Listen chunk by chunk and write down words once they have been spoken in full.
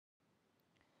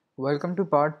Welcome to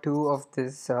part 2 of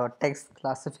this text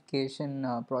classification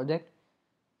project.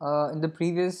 In the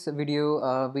previous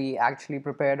video, we actually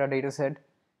prepared a dataset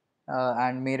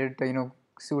and made it,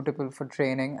 suitable for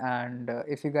training. And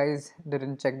if you guys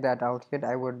didn't check that out yet,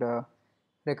 I would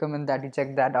recommend that you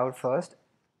check that out first.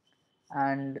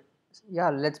 And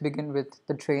yeah, let's begin with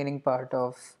the training part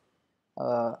of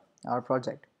our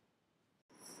project.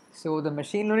 So the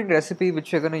machine learning recipe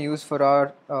which we're going to use for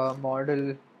our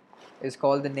model is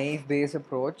called the naive Bayes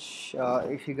approach.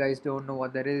 If you guys don't know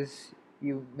what that is,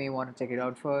 you may want to check it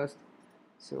out first.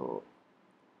 So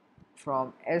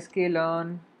from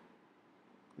sklearn,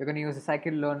 we're going to use the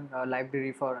scikit-learn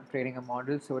library for training a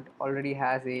model. So it already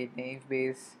has a naive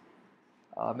Bayes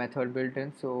method built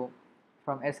in. So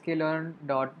from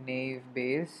sklearn.naive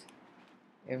Bayes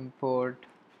import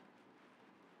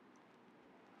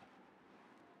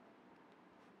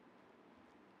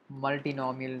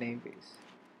multinomial naive Bayes.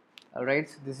 Alright,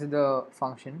 so this is the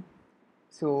function.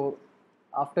 So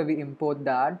after we import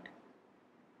that,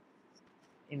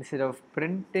 instead of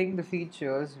printing the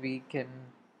features,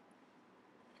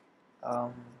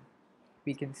 um,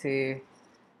 we can say,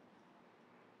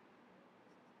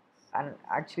 and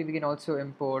actually we can also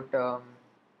import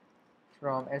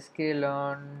from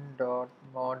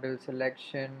sklearn.model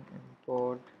selection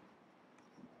import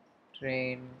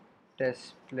train test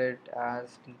split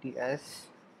as TTS,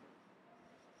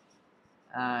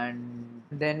 and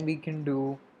then we can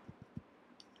do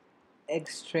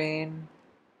xtrain,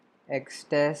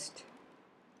 xtest,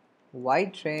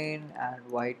 ytrain and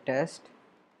ytest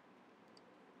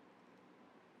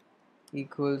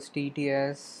equals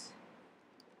TTS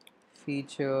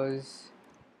features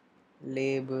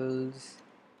labels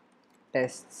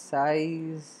test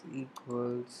size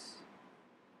equals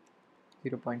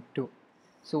 0.2.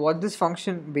 So what this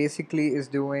function basically is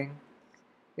doing,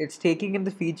 it's taking in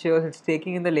the features, it's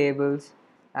taking in the labels,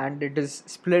 and it is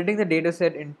splitting the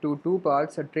dataset into two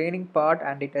parts, a training part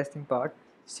and a testing part.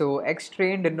 So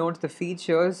xtrain denotes the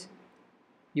features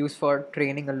used for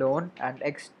training alone, and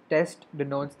xtest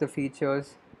denotes the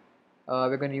features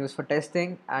we're going to use for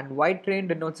testing, and ytrain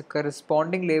denotes the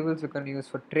corresponding labels we're going to use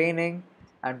for training,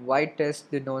 and ytest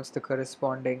denotes the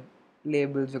corresponding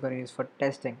labels we're going to use for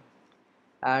testing.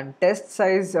 And test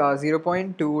size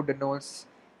 0.2 denotes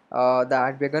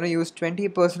that we're going to use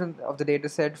 20% of the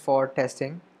dataset for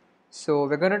testing. So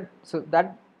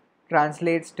that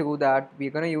translates to that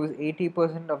we're going to use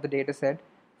 80% of the dataset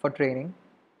for training,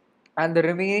 and the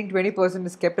remaining 20%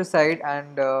 is kept aside,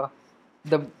 and the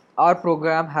our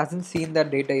program hasn't seen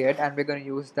that data yet, and we're going to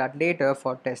use that later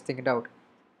for testing it out.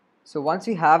 So once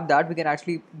we have that, we can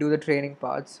actually do the training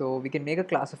part. So we can make a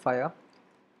classifier,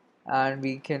 and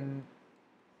we can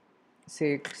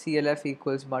say CLF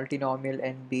equals multinomial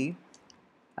NB,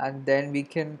 and then we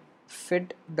can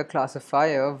fit the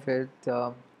classifier with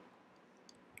the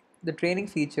training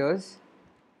features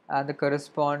and the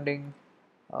corresponding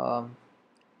um,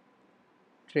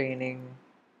 training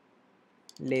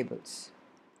labels.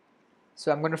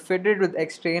 So I'm going to fit it with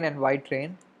xtrain and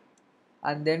ytrain,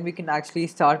 and then we can actually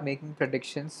start making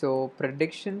predictions. So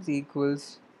predictions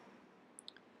equals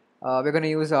we're going to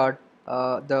use our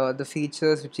the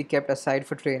features which we kept aside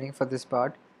for training for this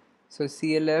part. So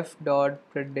CLF dot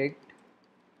predict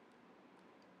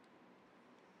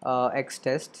x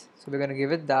test. So we're going to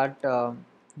give it that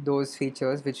those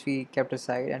features which we kept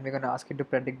aside, and we're going to ask it to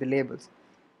predict the labels.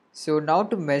 So now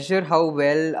to measure how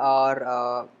well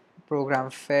our program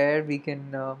fared, we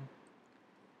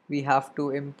have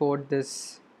to import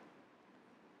this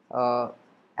uh,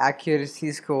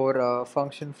 accuracy score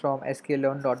function from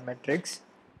sklearn.metrics,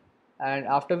 and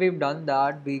after we've done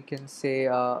that, we can say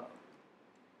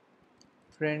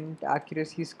print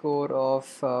accuracy score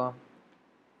of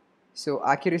so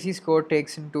accuracy score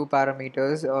takes in two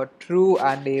parameters, true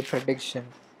and a prediction.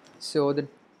 So the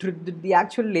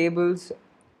actual labels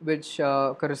which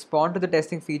correspond to the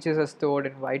testing features are stored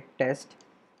in white test.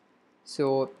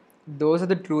 So those are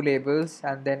the true labels,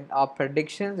 and then our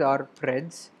predictions are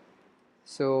preds.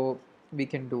 So we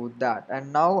can do that,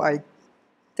 and now I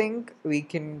think we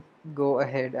can go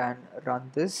ahead and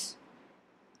run this.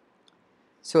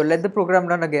 So let the program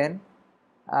run again,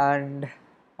 and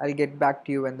I'll get back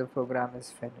to you when the program is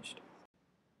finished.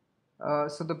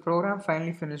 So the program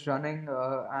finally finished running,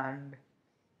 and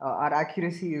our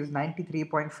accuracy is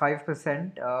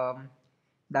 93.5%.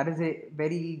 That is a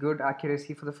very good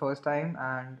accuracy for the first time,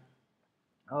 and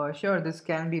sure, this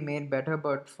can be made better,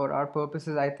 but for our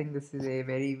purposes, I think this is a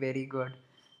very, very good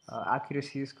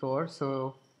accuracy score.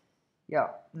 So yeah,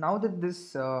 now that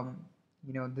this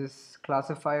this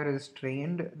classifier is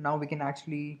trained, now we can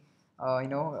actually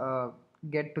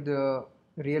get to the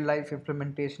real life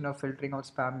implementation of filtering out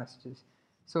spam messages.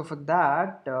 So for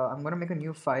that, I'm gonna make a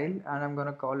new file and I'm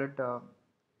gonna call it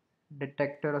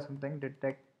detector or something,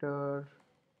 detector.py.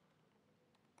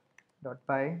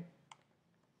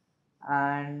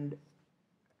 And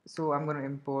so I'm going to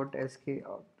import sk. Do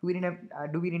we need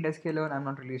sklearn? I'm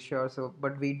not really sure. So,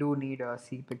 but we do need a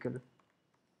cpickle.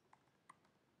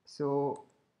 So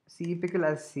cpickle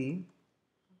as c.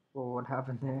 Oh, what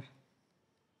happened there?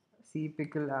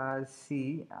 Cpickle as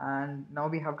c, and now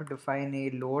we have to define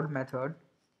a load method.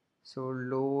 So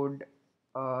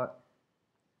uh,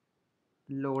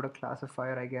 load a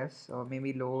classifier, I guess, or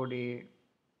maybe load a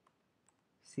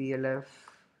clf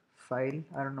file.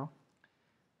 I don't know.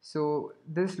 So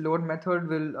this load method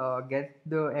will get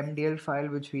the MDL file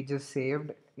which we just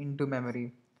saved into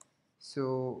memory.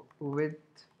 So with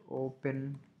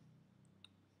open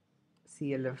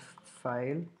CLF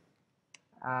file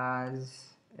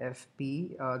as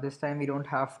FP, this time we don't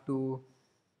have to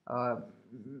uh,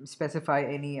 specify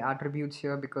any attributes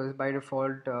here, because by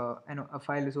default a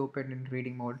file is opened in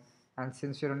reading mode, and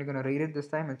since you're only going to read it this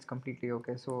time, it's completely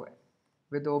okay. So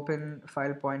with open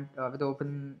file point with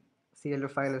open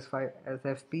CLF file as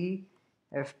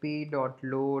fp dot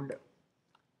load,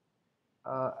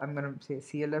 I'm going to say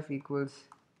CLF equals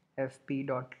fp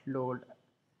dot load.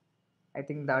 I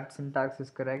think that syntax is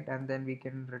correct, and then we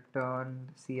can return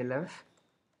CLF,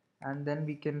 and then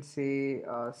we can say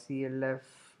CLF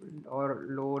or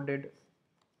loaded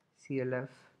CLF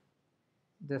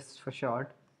just for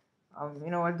short. You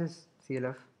know what, this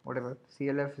CLF, whatever,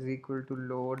 CLF is equal to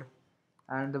load,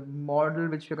 and the model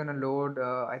which we're going to load,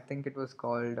 I think it was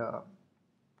called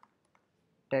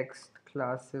text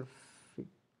classif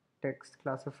text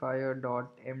classifier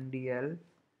dot mdl.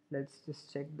 Let's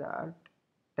just check that.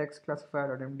 Text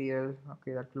classifier dot mdl.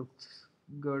 Okay, that looks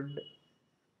good.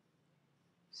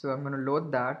 So I'm going to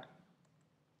load that,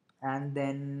 and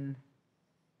then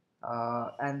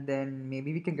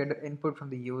maybe we can get the input from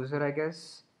the user, I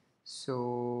guess.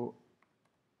 So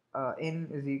in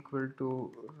is equal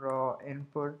to raw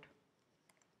input,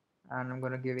 and I'm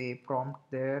going to give a prompt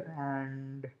there,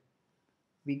 and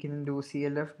we can do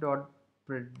clf dot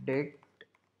predict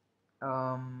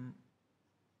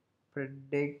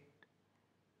predict.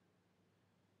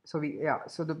 So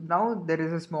now there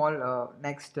is a small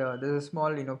next there's a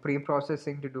small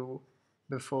pre-processing to do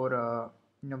before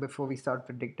before we start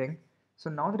predicting. So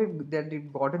now that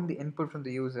we've gotten the input from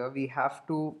the user, we have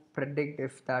to predict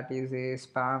if that is a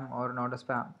spam or not a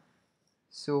spam.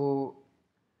 So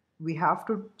we have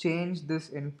to change this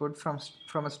input from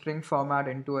a string format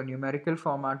into a numerical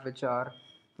format which our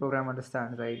program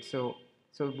understands, right? So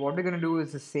what we're going to do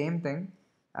is the same thing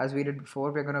as we did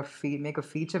before. We're going to make a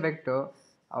feature vector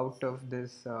out of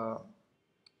this out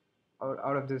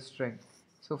of this string.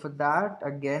 So for that,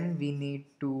 again, we need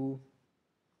to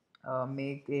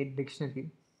make a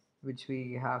dictionary which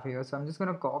we have here. So I'm just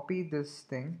going to copy this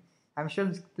thing. I'm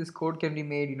sure this code can be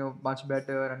made much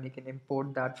better, and you can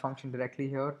import that function directly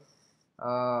here,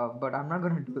 but I'm not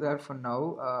going to do that for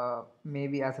now.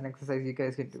 Maybe as an exercise you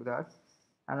guys can do that,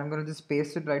 and I'm going to just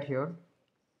paste it right here.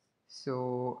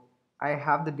 So I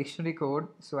have the dictionary code,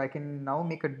 so I can now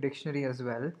make a dictionary as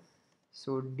well.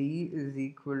 So d is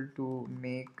equal to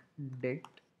make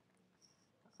dict,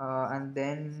 and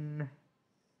then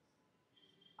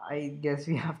I guess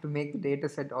we have to make the data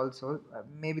set also.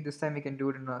 Maybe this time we can do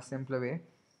it in a simpler way.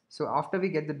 So after we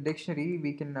get the dictionary,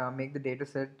 we can make the data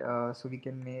set. So we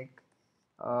can make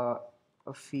uh,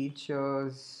 a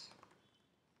features.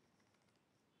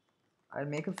 I'll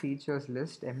make a features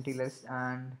list, empty list,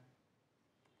 and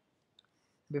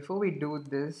before we do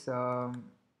this,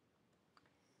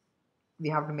 we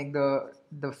have to make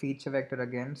the feature vector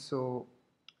again. So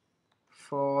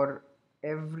for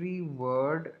every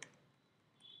word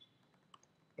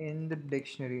in the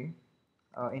dictionary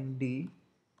in D,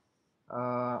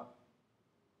 uh,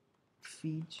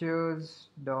 features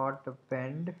dot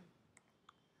append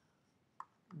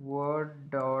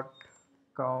word dot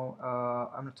count.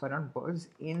 I'm sorry, not words.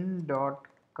 In dot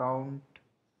count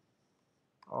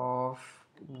of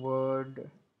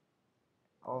word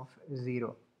of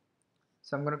 0.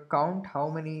 So I'm going to count how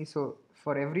many. So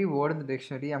for every word in the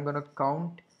dictionary, I'm going to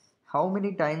count how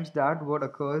many times that word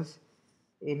occurs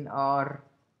in our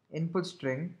input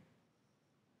string,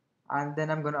 and then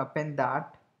I'm going to append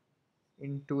that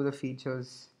into the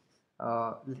features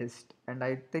list, and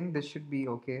I think this should be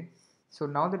okay. So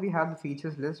now that we have the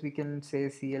features list, we can say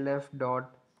clf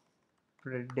dot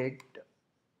predict.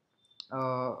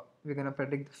 We're going to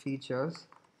predict the features.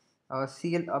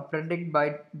 Predict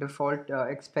by default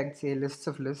expects a list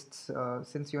of lists.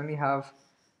 Since you only have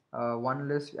one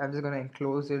list, I'm just going to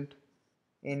enclose it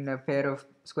in a pair of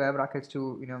square brackets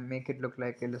to make it look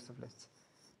like a list of lists.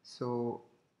 So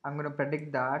I'm gonna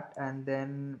predict that, and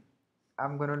then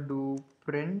I'm gonna do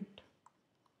print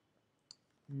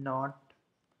not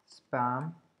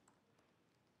spam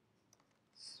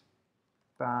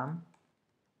spam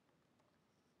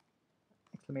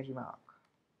exclamation mark.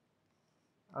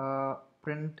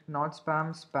 Print not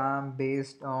spam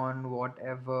based on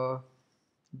whatever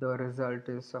the result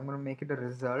is. So I'm going to make it a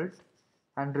result,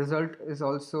 and result is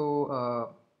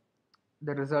also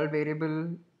the result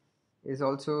variable is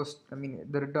also I mean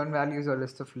the return value is a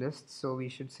list of lists, so we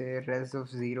should say res of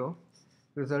 0,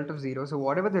 result of 0. So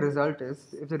whatever the result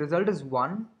is, if the result is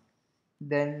 1,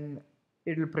 then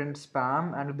it'll print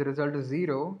spam, and if the result is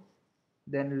 0,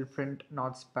 then it'll print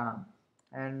not spam.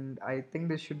 And I think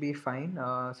this should be fine.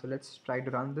 So let's try to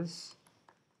run this.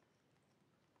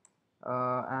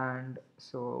 And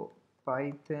so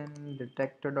Python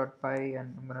detector.py,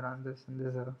 and I'm gonna run this, and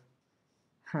there's a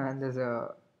and there's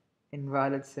a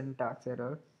invalid syntax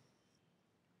error.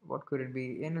 What could it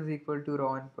be? In is equal to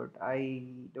raw input. I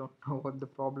don't know what the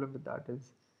problem with that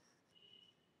is.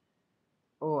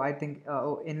 Oh, I think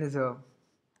in is a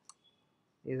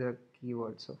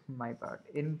keyword, so my bad.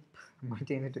 Imp, I'm gonna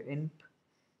change it to imp.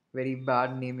 Very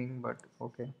bad naming, but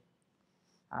okay.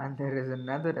 And there is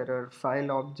another error. File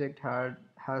object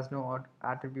has no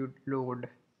attribute load.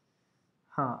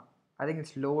 Huh. I think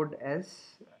it's load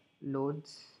s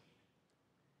loads.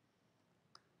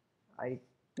 I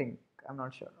think, I'm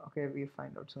not sure. Okay, we'll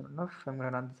find out soon enough. I'm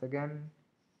gonna run this again,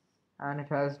 and it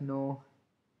has no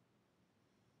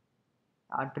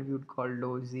attribute called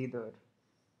loads either.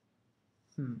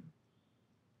 Hmm.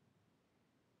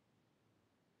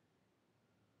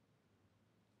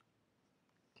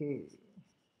 Okay,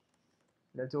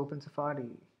 let's open Safari.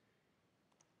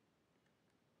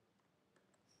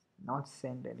 Not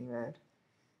send anywhere.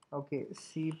 Okay,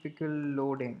 C pickle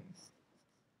loading.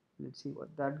 Let's see what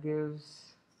that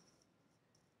gives.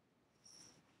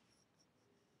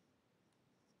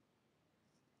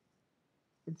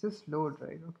 It's just load,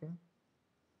 right? Okay.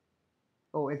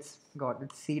 Oh, it's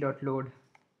C dot load.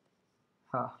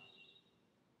 Ha.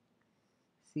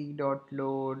 C dot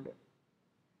load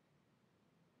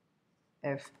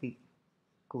FP.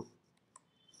 Cool.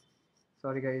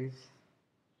 Sorry guys.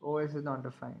 OS is not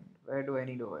defined. Where do I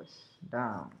need OS?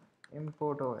 Down.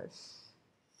 Import OS.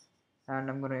 And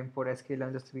I'm gonna import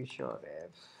sklearn just to be sure.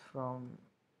 F from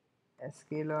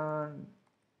sklearn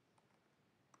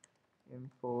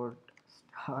import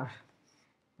star.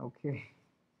 Okay.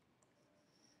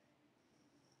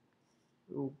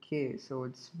 Okay, so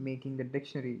it's making the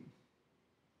dictionary.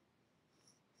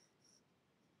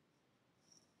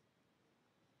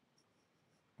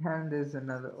 And there's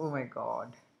another. Oh my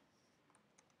god.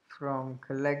 From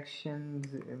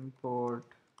collections import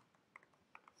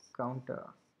counter.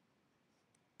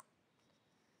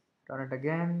 Run it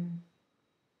again.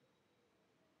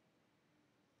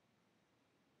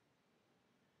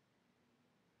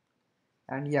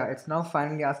 And yeah, it's now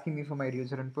finally asking me for my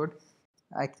user input.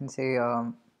 I can say,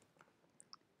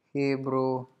 hey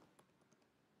bro,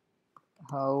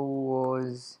 how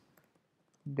was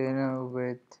dinner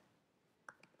with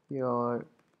your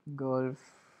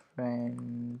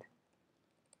girlfriend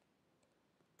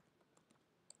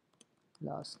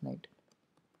last night?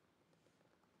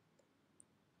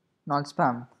 Not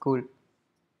spam. Cool.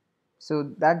 So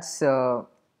that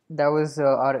was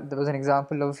an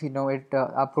example of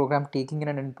our program taking in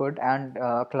an input and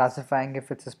classifying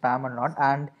if it's a spam or not.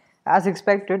 And as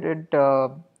expected,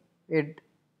 it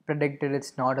predicted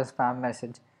it's not a spam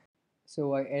message.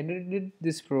 So I edited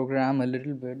this program a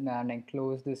little bit and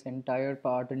enclosed this entire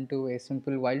part into a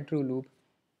simple while true loop,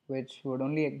 which would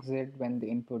only exit when the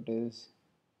input is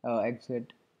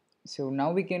exit. So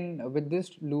now we can, with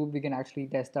this loop, we can actually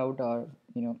test out our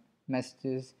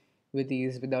messages with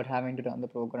ease without having to run the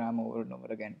program over and over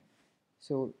again.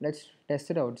 So let's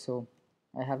test it out. So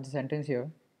I have the sentence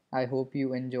here. I hope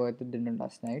you enjoyed the dinner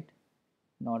last night.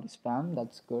 Not a spam.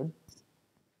 That's good.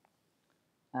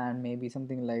 And maybe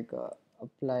something like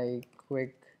apply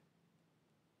quick,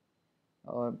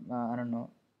 or I don't know,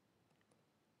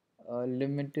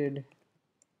 limited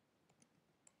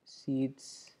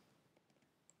seats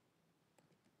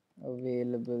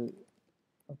available,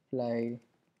 apply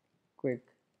quick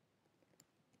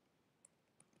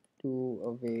to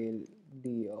avail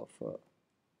the offer.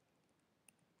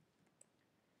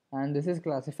 And this is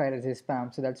classified as a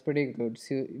spam, so that's pretty good.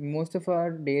 So most of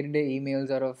our day-to-day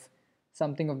emails are of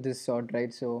something of this sort,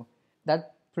 right? So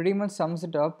that pretty much sums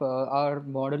it up. Our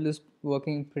model is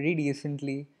working pretty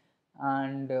decently,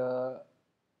 and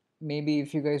maybe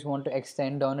if you guys want to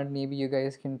extend on it, maybe you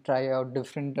guys can try out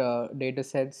different data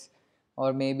sets,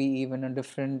 or maybe even a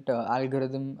different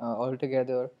algorithm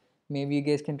altogether. Maybe you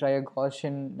guys can try a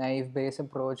Gaussian naive Bayes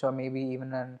approach, or maybe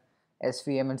even an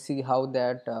SVM, and see how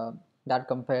that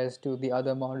compares to the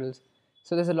other models.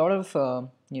 So there's a lot of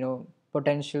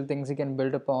potential things you can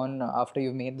build upon after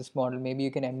you've made this model. Maybe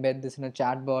you can embed this in a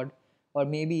chatbot, or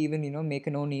maybe even make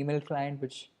an own email client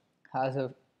which has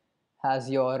a has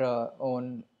your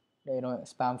own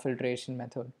spam filtration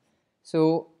method.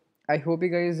 So I hope you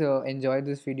guys enjoyed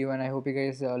this video, and I hope you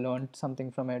guys learned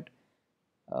something from it.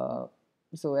 uh,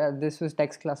 so yeah, this was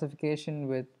text classification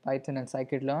with Python and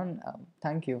Scikit-learn.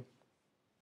 Thank you.